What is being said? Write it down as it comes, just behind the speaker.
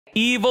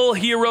Evil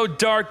Hero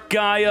Dark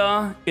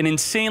Gaia, an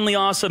insanely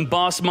awesome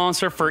boss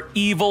monster for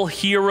Evil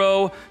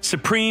Hero.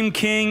 Supreme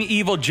King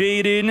Evil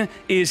Jaden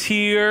is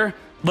here.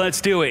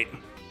 Let's do it.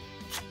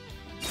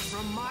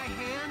 From my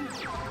hand,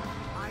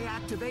 I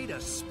activate a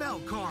spell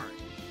card.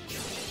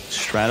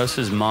 Stratos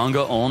is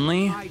manga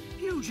only? I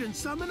fusion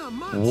summon a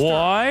monster.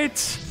 What?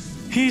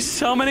 He's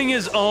summoning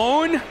his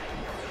own?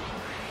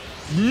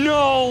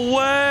 No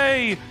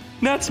way!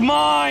 That's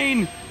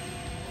mine!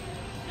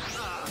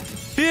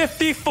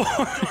 54!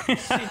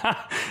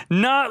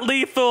 Not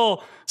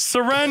lethal!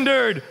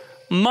 Surrendered!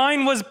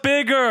 Mine was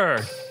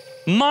bigger!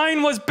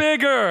 Mine was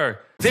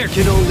bigger! There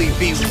can only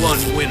be one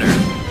winner,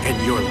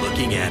 and you're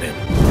looking at him.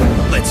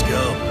 Let's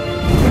go.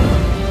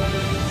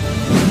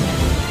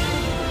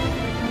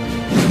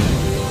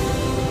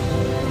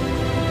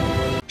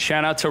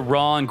 Shout out to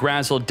Raw and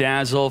Grazzle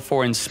Dazzle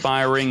for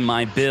inspiring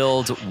my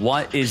build.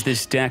 What is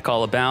this deck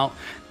all about?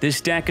 This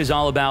deck is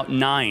all about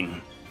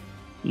 9.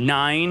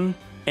 9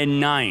 and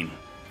 9.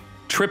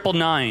 Triple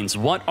nines.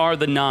 What are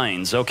the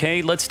nines?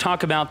 Okay, let's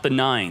talk about the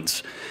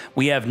nines.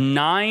 We have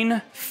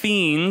 9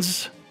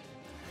 fiends,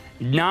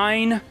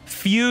 9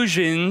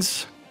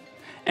 fusions,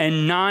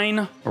 and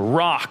 9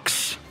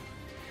 rocks.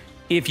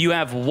 If you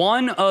have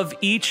one of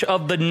each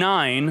of the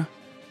 9,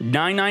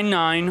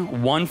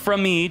 999, one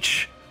from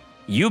each,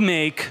 you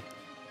make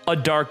a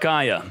Dark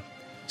Gaia.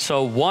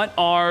 So what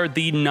are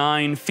the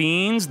 9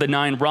 fiends, the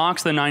 9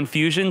 rocks, the 9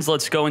 fusions?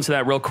 Let's go into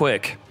that real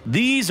quick.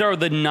 These are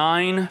the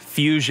 9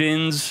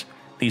 fusions.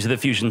 These are the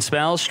fusion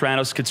spells.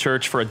 Stratos could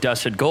search for a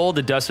Dusted Gold.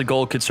 The Dusted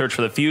Gold could search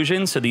for the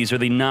fusion. So these are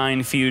the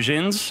 9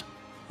 fusions.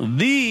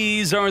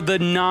 These are the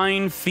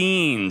 9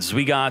 fiends.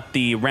 We got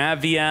the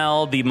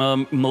Raviel, the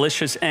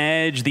Malicious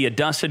Edge, the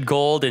Adusted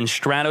Gold, and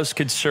Stratos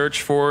could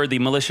search for the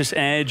Malicious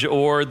Edge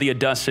or the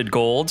Adusted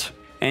Gold.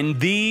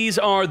 And these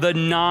are the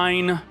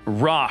 9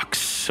 rocks.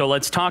 So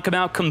let's talk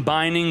about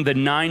combining the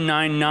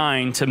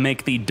 999 to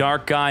make the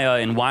Dark Gaia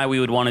and why we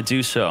would want to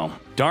do so.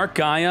 Dark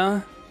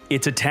Gaia,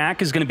 its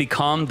attack is going to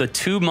become the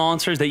 2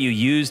 monsters that you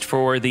used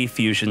for the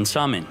fusion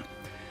summon.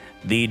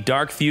 The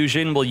Dark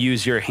Fusion will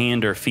use your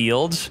hand or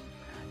fields.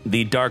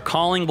 The Dark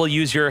Calling will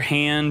use your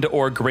hand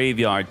or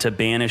graveyard to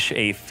banish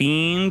a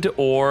fiend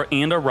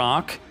and a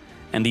rock.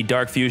 And the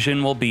Dark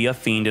Fusion will be a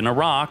fiend and a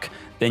rock.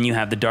 Then you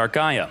have the Dark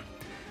Gaia.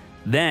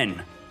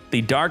 Then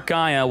the Dark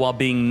Gaia, while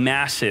being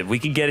massive, we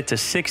could get it to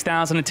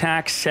 6,000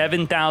 attack,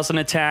 7,000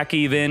 attack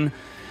even.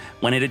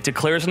 When it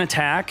declares an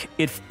attack,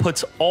 it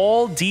puts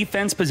all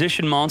defense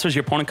position monsters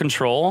your opponent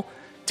control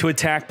to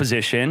attack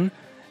position.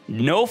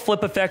 No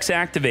flip effects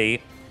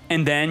activate,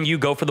 and then you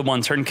go for the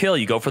 1-turn kill.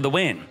 You go for the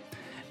win.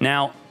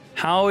 Now,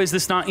 how is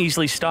this not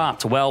easily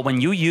stopped? Well, when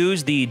you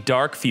use the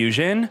Dark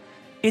Fusion,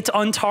 it's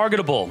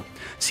untargetable.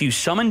 So you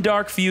summon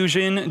Dark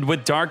Fusion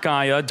with Dark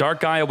Gaia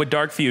with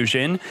Dark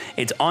Fusion.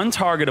 It's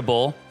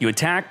untargetable. You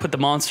attack, put the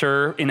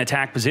monster in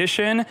attack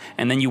position,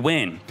 and then you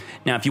win.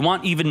 Now, if you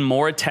want even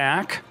more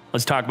attack,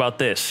 let's talk about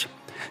this.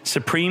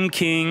 Supreme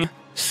King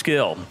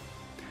skill.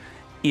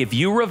 If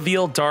you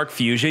reveal Dark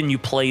Fusion, you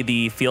play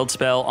the field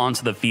spell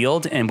onto the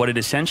field, and what it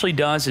essentially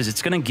does is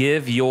it's going to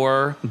give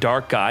your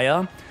Dark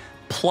Gaia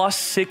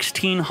plus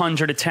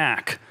 1,600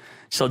 attack.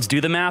 So let's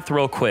do the math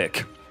real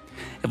quick.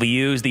 If we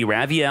use the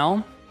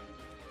Raviel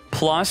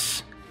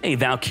plus a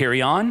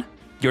Valkyrion,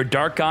 your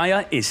Dark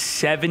Gaia is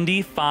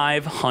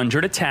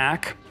 7,500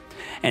 attack.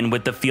 And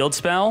with the field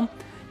spell,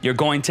 you're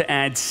going to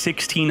add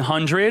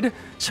 1,600.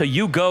 So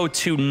you go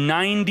to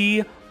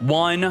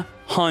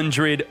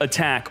 9,100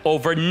 attack.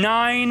 Over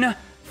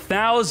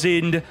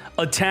 9,000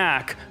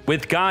 attack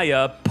with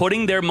Gaia,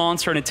 putting their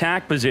monster in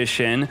attack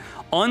position,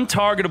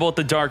 untargetable with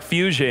the Dark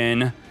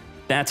Fusion.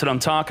 That's what I'm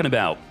talking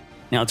about.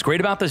 Now, what's great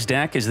about this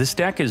deck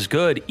is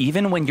good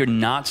even when you're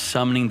not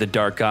summoning the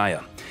Dark Gaia.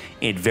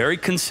 It very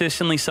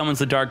consistently summons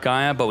the Dark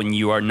Gaia, but when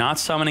you are not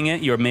summoning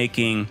it, you're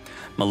making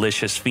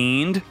Malicious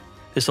Fiend.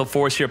 This will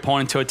force your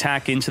opponent to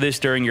attack into this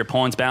during your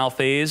opponent's battle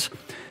phase.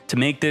 To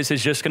make this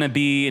is just going to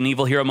be an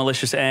Evil Hero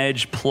Malicious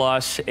Edge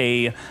plus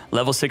a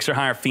level 6 or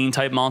higher Fiend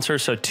type monster,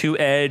 so 2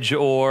 Edge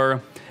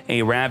or a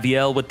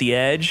Raviel with the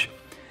Edge.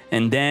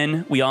 And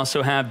then we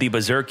also have the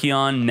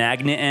Berserkion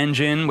Magnet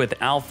Engine with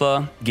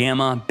Alpha,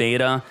 Gamma,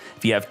 Beta.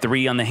 If you have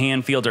 3 on the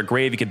hand, field, or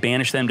grave, you could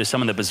banish them to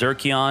summon the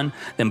Berserkion.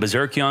 Then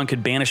Berserkion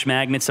could banish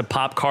magnets to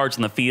pop cards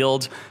in the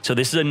field. So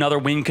this is another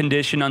win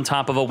condition on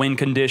top of a win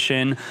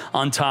condition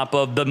on top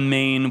of the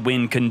main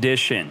win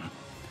condition.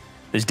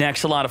 This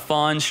deck's a lot of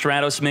fun.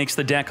 Stratos makes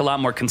the deck a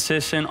lot more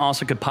consistent.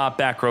 Also could pop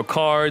back row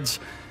cards.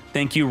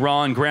 Thank you,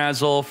 Raw and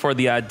Grazzle, for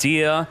the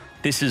idea.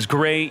 This is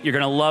great. You're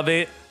going to love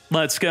it.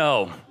 Let's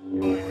go.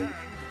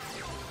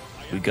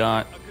 We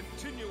got.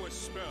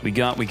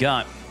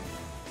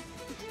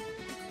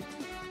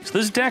 So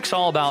this deck's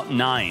all about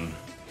 9.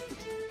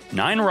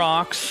 9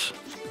 rocks,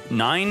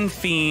 9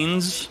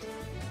 fiends,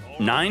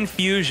 9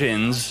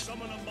 fusions,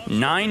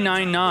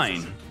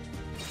 999.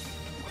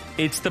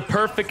 It's the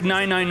perfect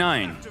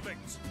 999.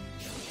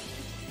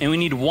 And we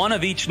need one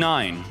of each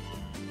 9.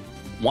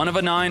 One of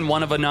a 9,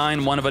 one of a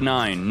 9, one of a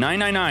 9.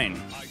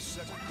 999.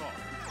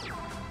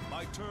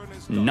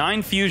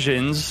 9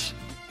 fusions,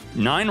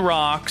 9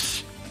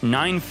 rocks,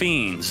 9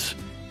 fiends.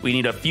 We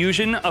need a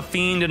fusion, a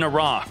fiend, and a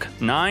rock.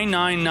 9,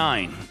 9,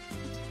 9.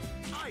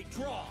 I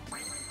draw.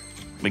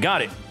 We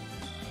got it.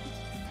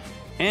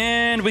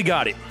 And we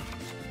got it.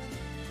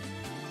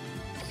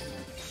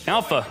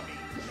 Alpha.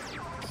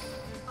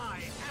 I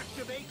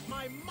activate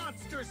my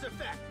monster's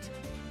effect.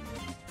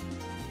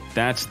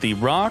 That's the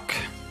rock.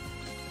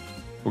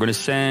 We're going to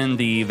send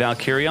the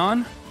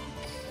Valkyrion.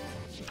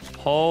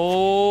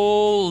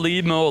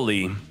 Holy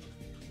moly.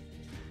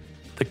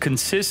 The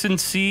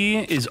consistency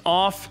is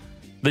off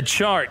the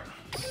chart.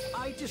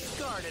 I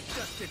discard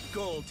adjusted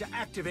gold to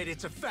activate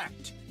its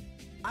effect.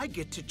 I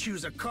get to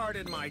choose a card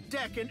in my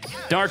deck and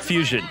add Dark it to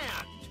Fusion. my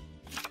hand.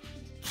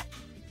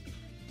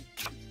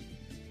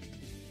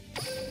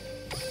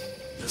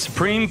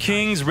 Supreme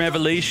King's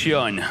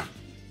Revelation.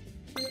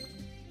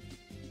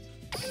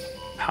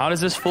 How does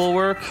this full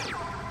work?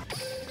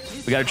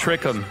 We gotta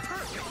trick him.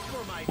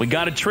 We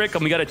gotta trick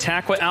him. We gotta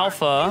attack with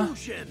Alpha,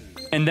 Fusion.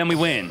 and then we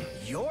win.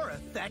 Your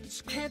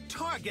effects can't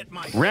target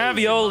my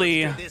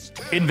Ravioli fusion monster this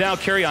turn. in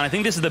Valkyrion. I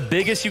think this is the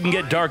biggest you can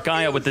get Dark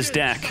Gaia with this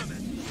deck.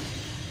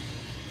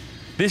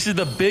 This is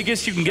the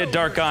biggest you can get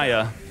Dark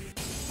Gaia.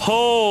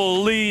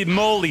 Holy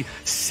moly.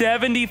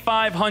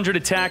 7,500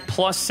 attack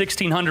plus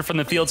 1,600 from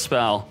the field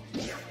spell.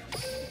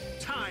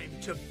 Time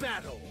to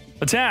battle.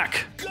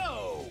 Attack.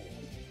 Go!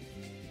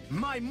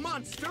 My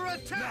monster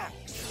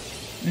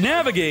attacks!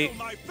 Navigate.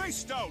 My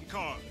face down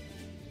card.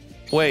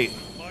 Wait.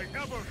 My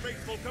ever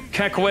faithful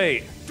Heck, companion.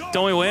 wait.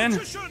 Don't we win?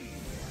 Magician.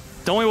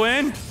 Don't we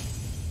win?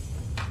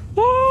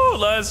 Woo!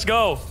 Let's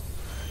go.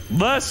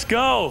 Let's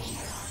go.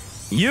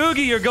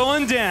 Yugi, you're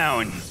going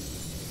down.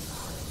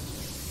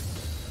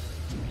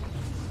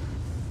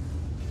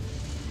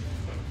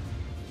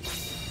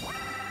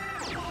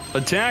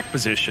 Attack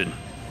position.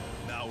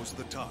 Now's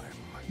the time.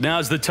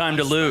 Now's the time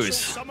to lose.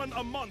 Summon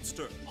a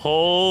monster.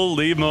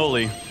 Holy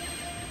moly.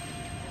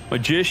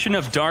 Magician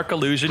of Dark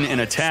Illusion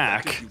and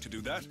attack. You to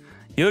do that.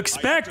 You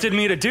expected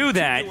me to do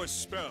that. Do a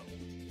spell.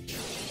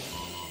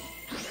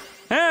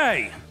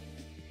 Hey!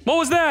 What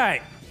was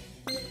that?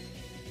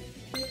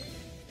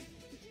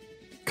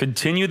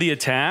 Continue the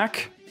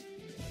attack?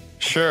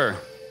 Sure.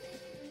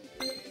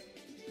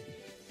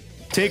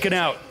 Take it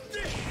out.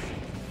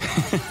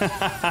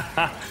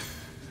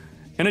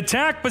 In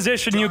attack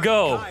position you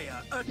go.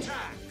 Gaia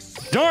attacks.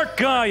 Dark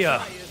Gaia.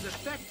 Gaia's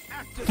effect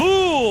activates.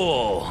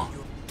 Fool!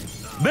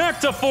 Back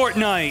to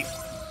Fortnite.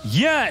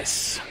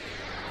 Yes!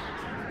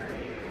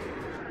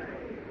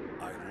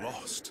 I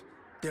lost.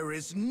 There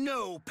is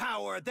no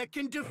power that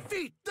can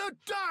defeat the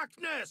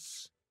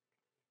darkness!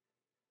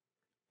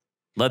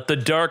 Let the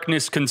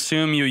darkness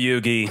consume you,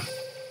 Yugi.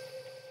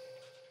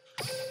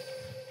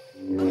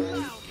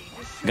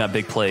 We got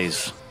big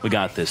plays. We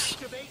got this.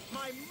 Activate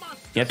my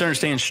monster. You have to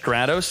understand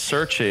Stratos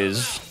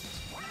searches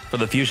for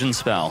the fusion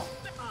spell.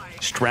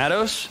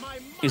 Stratos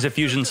is a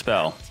fusion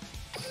spell.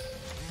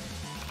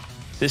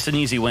 This is an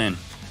easy win.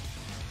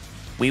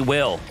 We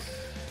will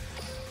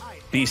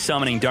be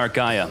summoning Dark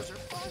Gaia.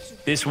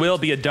 This will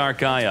be a Dark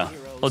Gaia.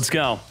 Let's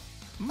go.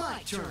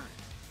 My turn.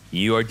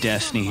 You are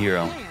Destiny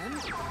Hero.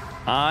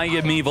 I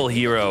am Evil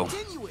Hero.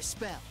 Continuous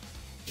spell.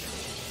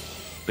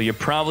 But you're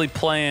probably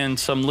playing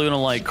some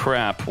Lunalight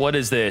crap. What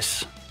is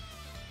this?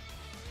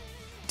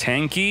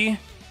 Tanky?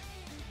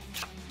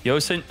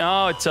 Yosin?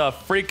 Oh, it's a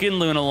freaking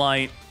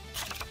Lunalight.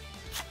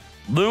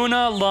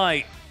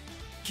 Lunalight.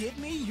 Give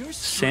me your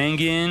strength.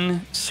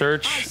 Sangin,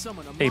 search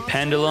a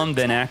pendulum,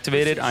 then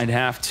activate it. I'd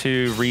have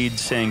to read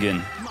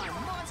Sangin. My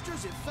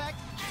monster's effect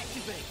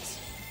activates.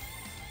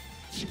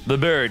 The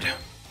bird.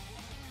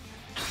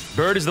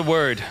 Bird is the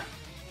word.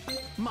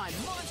 My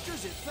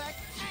monster's effect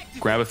activates.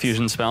 Grab a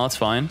fusion spell, it's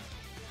fine.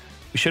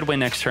 We should win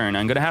next turn.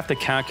 I'm gonna have to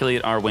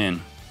calculate our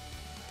win.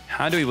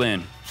 How do we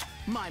win?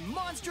 My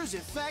monster's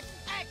effect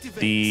activates.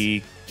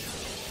 The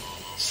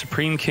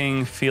Supreme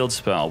King field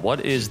spell.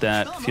 What is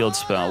that field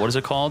spell? What is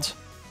it called?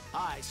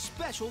 I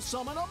special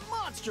summon a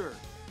monster.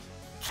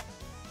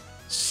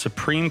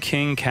 Supreme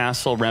King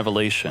Castle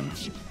Revelation.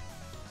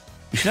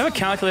 We should have a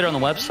calculator on the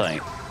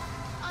website.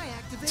 I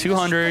activate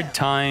 200 a spell.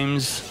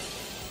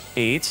 times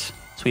 8. So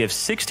we have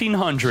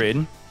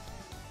 1,600.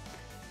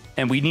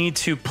 And we need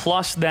to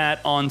plus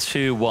that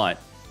onto what?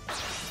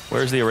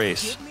 Where's the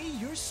erase? Give me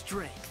your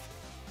strength.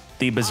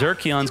 The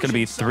Berserkion's going to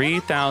be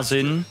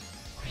 3,000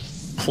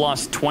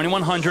 plus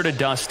 2,100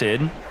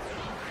 adjusted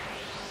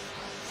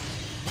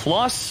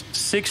plus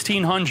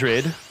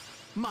 1,600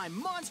 My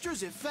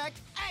monster's effect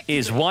activates.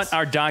 is what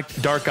our Dark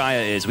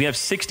Gaia is. We have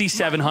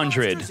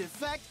 6,700. Monster's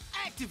effect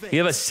activates. We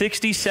have a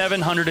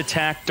 6,700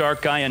 attack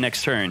Dark Gaia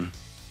next turn.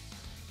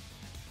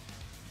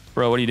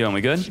 Bro, what are you doing?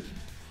 We good?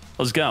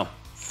 Let's go.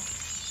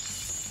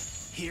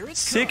 Here it comes.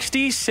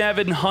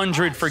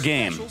 6,700 for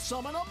game. Special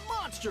summon a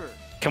monster.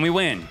 Can we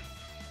win?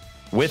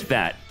 With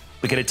that,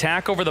 we could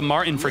attack over the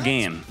Martin for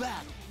game. Battle.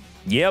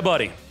 Yeah,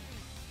 buddy.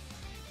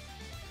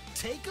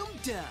 Take him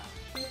down.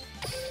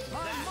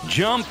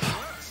 Jump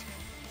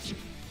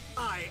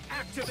I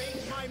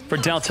activate my for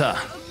Delta.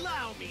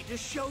 Allow me to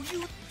show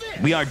you this.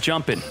 We are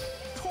jumping.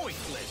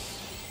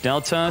 Pointless.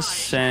 Delta,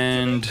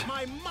 send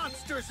My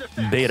monster's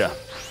effect. Beta.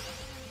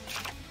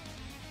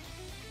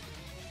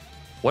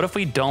 What if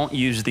we don't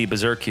use the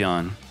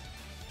Berserkion?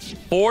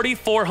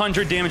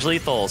 4,400 damage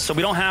lethal, so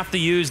we don't have to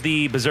use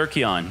the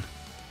Berserkion.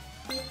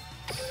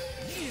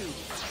 You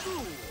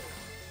fool.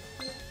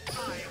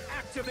 I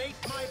activate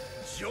my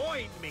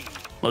join me.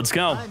 Let's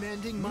go. I'm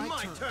ending my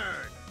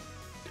turn.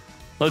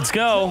 Let's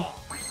go.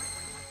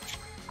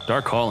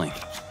 Dark Calling.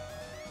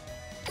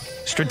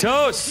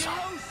 Stratos.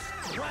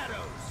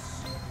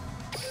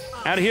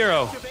 Add a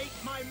hero. Activate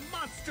my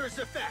monster's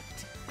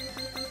effect.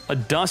 A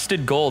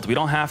Dusted Gold. We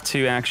don't have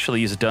to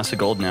actually use a Dusted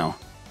Gold now.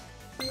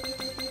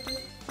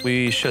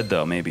 We should,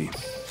 though, maybe.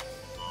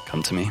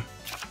 Come to me.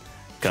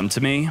 Come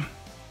to me.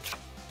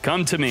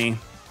 Come to me.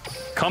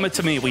 Come it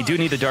to me. We do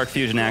need the Dark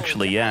Fusion,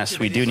 actually. Yes,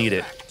 we do need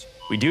it.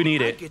 We do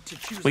need it.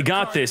 We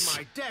got this.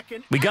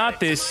 We got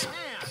this.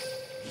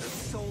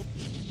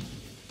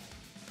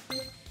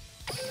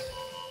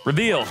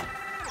 Reveal.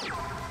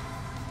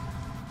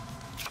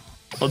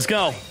 Let's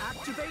go.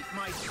 Activate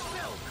my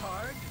spell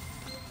card.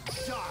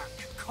 Dark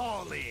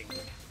Calling.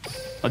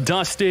 A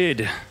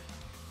Dusted.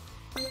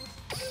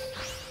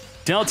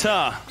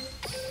 Delta.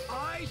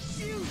 I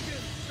fusion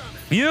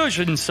summon.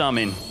 Fusion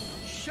Summon.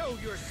 Show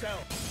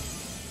yourself.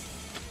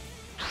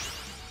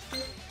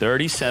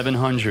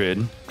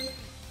 3,700.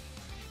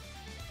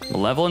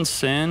 Malevolent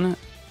Sin.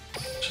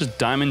 Just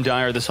Diamond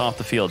Dire this off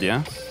the field,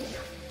 yeah?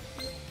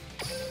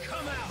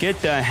 Come out.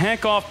 Get the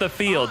heck off the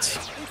field.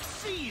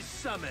 Exceed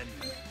summon.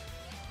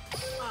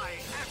 I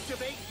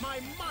activate my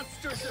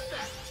monster's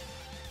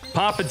effect.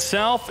 Pop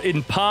itself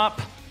and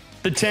pop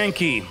the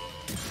Tenki.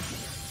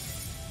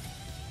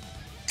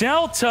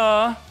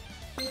 Delta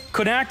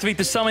could activate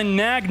the summon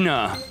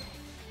Magna.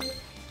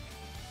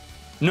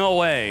 No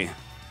way.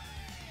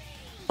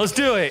 Let's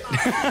do it.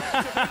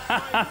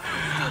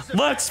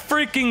 Let's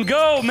freaking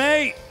go,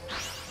 mate.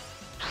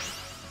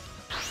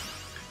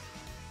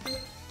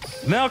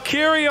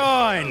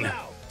 Valkyrion,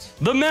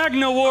 the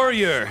Magna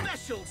Warrior.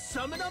 Special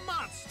summon a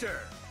monster.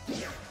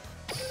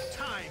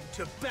 Time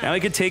to battle. Now we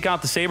could take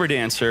out the Saber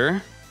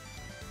Dancer.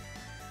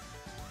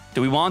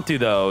 Do we want to,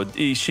 though?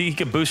 She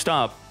could boost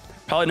up.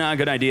 Probably not a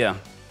good idea.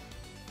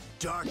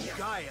 Dark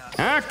Gaia.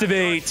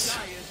 Activate.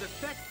 Gaia's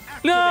effect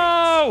activates.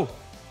 No!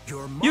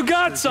 Your You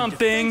got monsters in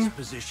something. defense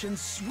position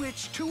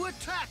switch to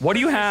attack. What do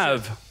you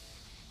have?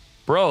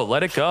 Bro,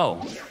 let it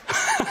go.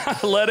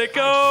 Let it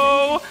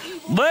go.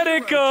 Let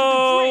it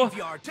go.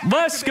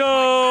 Let's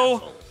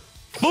go.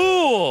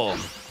 Fool.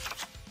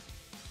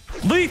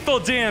 Lethal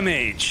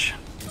damage.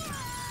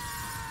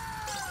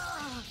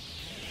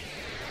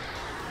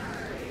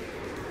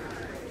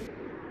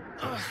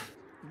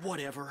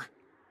 Whatever.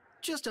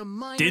 Just a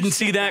minor Didn't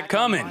see that setback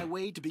on coming. my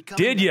way to becoming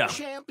Did the ya?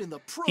 champ in the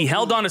Pro He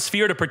held on a League.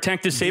 sphere to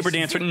protect his Saber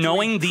Dancer, victory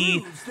knowing the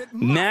proves that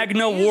my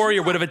Magna way is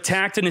Warrior would have right.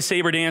 attacked in his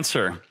Saber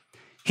Dancer.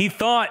 He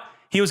thought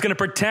he was going to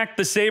protect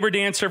the Saber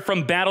Dancer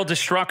from battle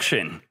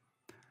destruction.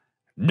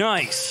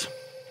 Nice.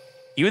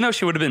 Even though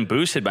she would have been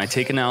boosted by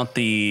taking out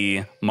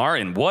the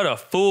Martin. What a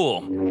fool.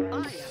 I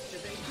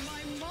activate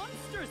my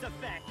monster's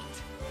effect.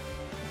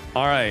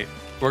 All right.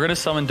 We're going to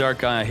summon Dark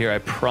Gaia here, I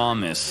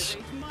promise.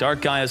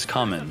 Dark Gaia's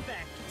coming.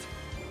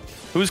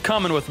 Who's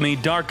coming with me?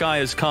 Dark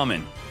Gaia's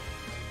coming.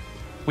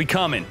 We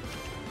coming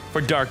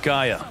for Dark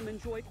Gaia. Some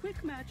enjoy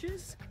quick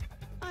matches.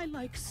 I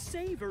like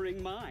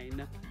savoring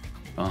mine.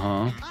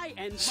 Uh-huh. I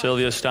end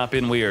Sylvia, stop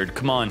being weird.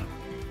 Come on.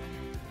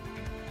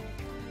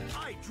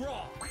 I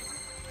draw.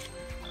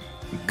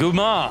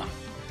 Guma.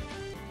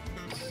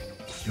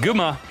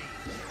 Guma.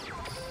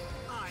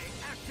 I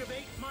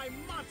activate my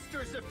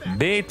monster's effect.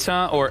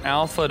 Beta or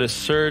alpha to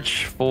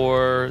search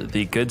for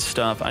the good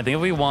stuff. I think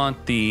if we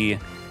want the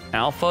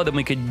alpha, then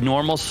we could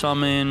normal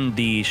summon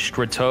the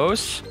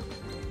Stratos.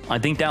 I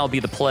think that'll be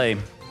the play.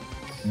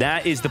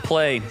 That is the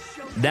play.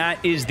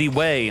 That is the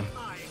way. I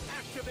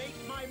activate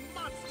my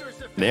monster's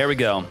effect. There we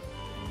go.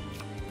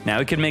 Now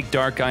we can make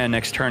Dark Gaia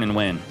next turn and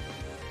win.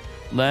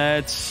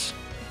 Let's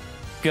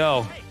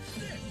go. Take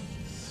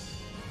this.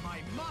 My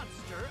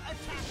monster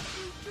attacks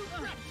you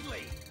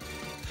directly.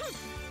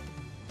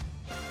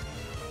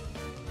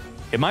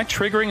 Am I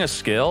triggering a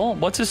skill?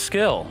 What's a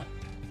skill?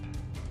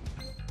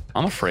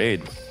 I'm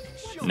afraid.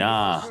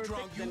 Nah. How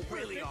strong you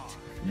really are.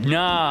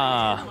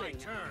 Nah. My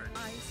turn.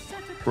 I set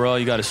a Bro,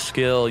 you got a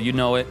skill. You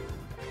know it.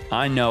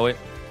 I know it.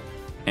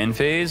 End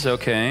phase?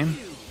 Okay.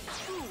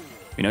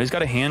 You know he's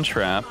got a hand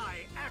trap.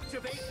 I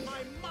activate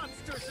my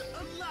monsters.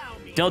 Allow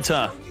me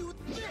Delta. to show you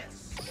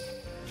this.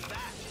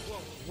 That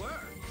won't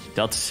work.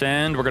 Delta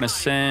send. We're going to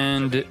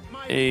send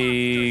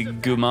a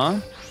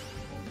Guma.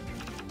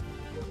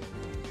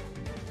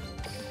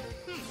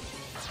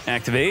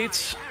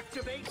 Activates.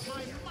 Activate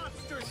my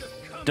monsters.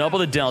 Come Double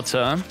the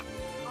Delta.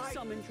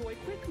 some enjoy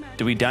quick matches.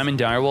 Do we Diamond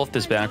Direwolf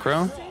this back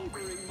row?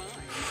 Savoring mine.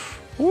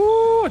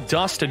 Woo!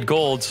 Dusted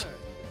Golds.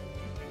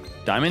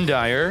 Diamond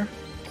Dire.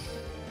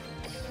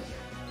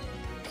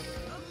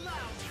 allow me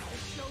to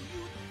show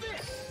you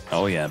this.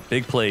 Oh, yeah.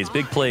 Big plays,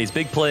 big plays,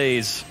 big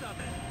plays.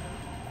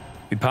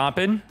 We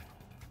popping?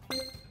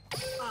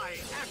 I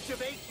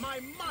activate my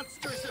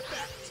monster's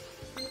effect.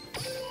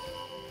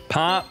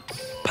 Pop,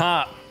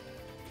 pop.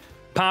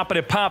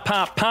 Poppity pop,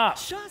 pop, pop.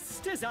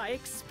 Just as I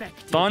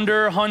expected.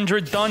 Thunder,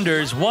 100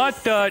 thunders. What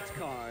the?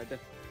 Card.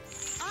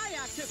 I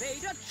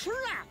activate a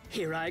trap.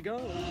 Here I go.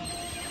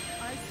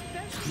 I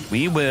special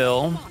We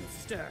will.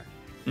 monster.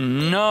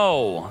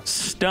 No.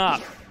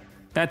 Stop.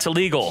 That's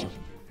illegal.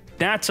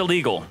 That's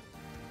illegal.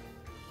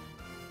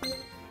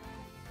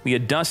 We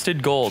had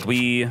dusted gold.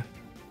 We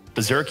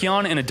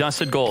Berserkion and a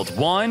dusted gold.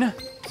 1,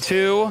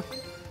 2,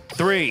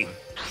 3.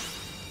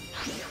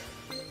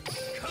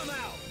 Come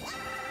out!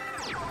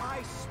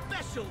 I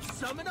special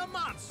summon a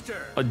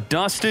monster! A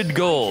dusted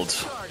gold.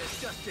 Card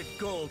a dusted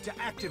gold to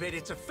activate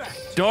its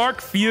effect.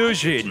 Dark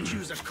Fusion.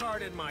 Choose a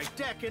card in my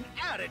deck and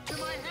add it to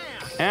my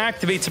hand.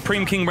 Activate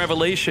Supreme King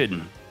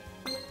Revelation.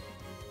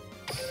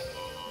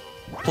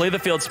 Play the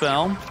field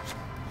spell.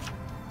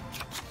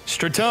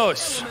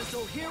 Stratos.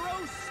 Elemental hero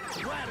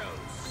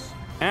Stratos.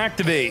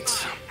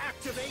 Activate.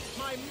 Activate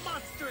my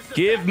monster's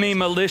Give effect. me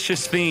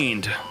Malicious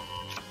Fiend.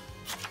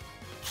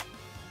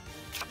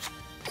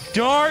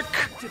 Dark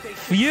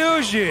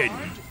Fusion.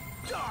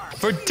 Dark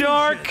For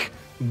Dark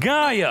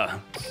Gaia.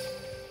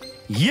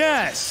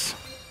 Yes.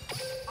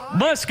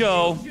 Let's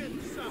go.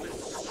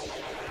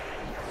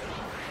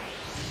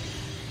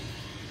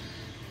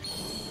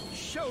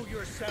 Show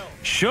yourself.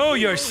 Show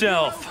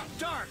yourself.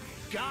 Dark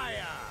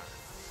Gaia.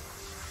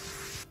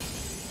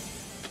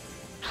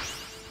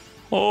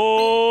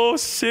 Oh,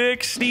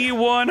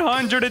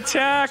 6,100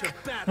 attack.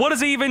 What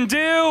does he even do?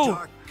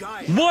 Dark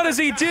Gaia. What does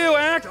he do?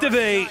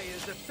 Activate.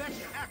 Gaia's effect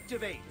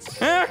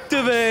activates.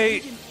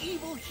 Activate. An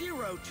evil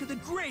hero to the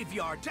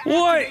graveyard to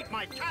What? activate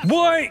my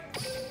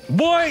castle.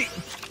 What?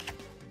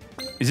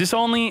 Is this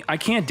only... I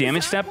can't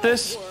damage step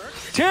this?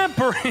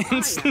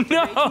 Temperance!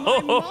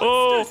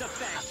 No!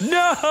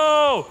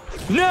 No!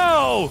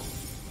 No!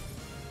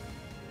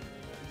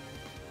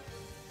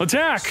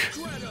 Attack!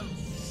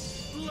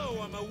 Stratos,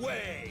 blow him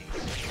away.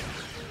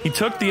 He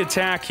took the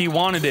attack. He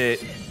wanted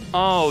it.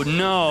 Oh,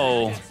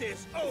 no. This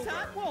is over.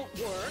 That won't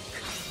work.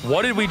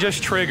 What did we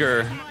just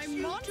trigger? My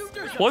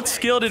monster's What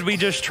skill did we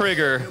just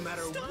trigger? No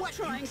matter what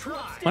you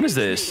try. What is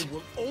this? it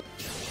will only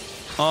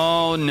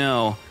Oh,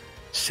 no.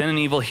 Send an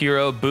evil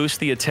hero,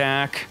 boost the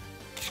attack.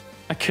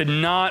 I could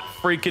not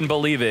freaking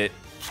believe it.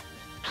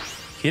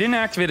 He didn't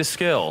activate a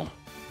skill.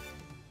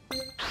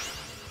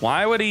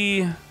 Why would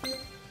he...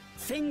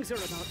 Things are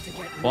about to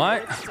get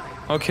What? more exciting.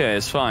 Okay,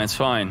 it's fine, it's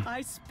fine.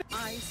 I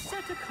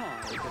set a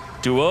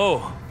card.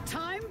 Duo.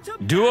 Time to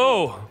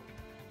Duo.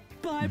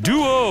 Bye-bye.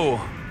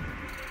 Duo.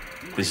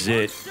 This is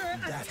it. Monster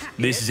attack.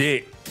 This is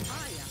it. I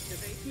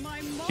activate my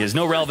He has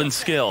no monster's relevant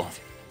effect. skill.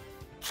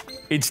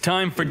 It's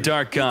time for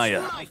Dark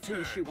Gaia. I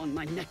finish you on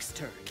my next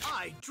turn.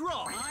 I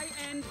draw. I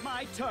end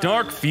my turn.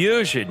 Dark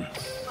Fusion.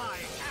 I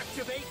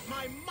activate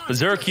my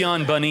monster.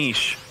 Berserkion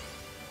Banish.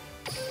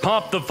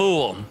 Pop the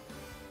Fool.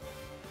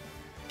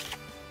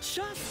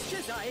 Just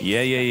as I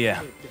Yeah.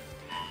 expected.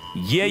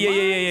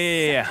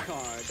 Yeah.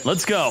 Card.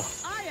 Let's go.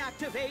 I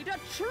activate a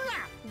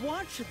trap.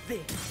 Watch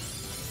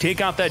this.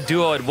 Take out that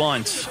duo at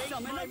once.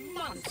 Summon a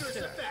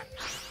monster.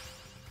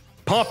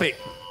 Pop it.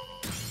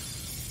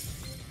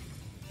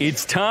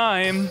 It's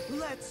time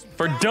Let's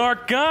for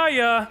Dark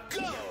Gaia.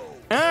 go.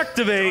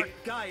 Activate.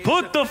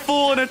 Put the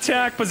Fool in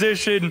attack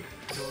position.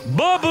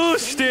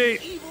 Boost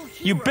it.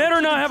 You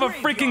better not have a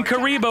freaking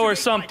Karibo or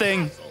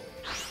something.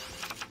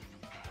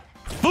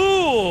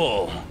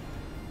 Fool.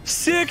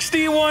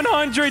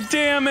 6,100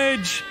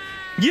 damage.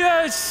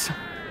 Yes.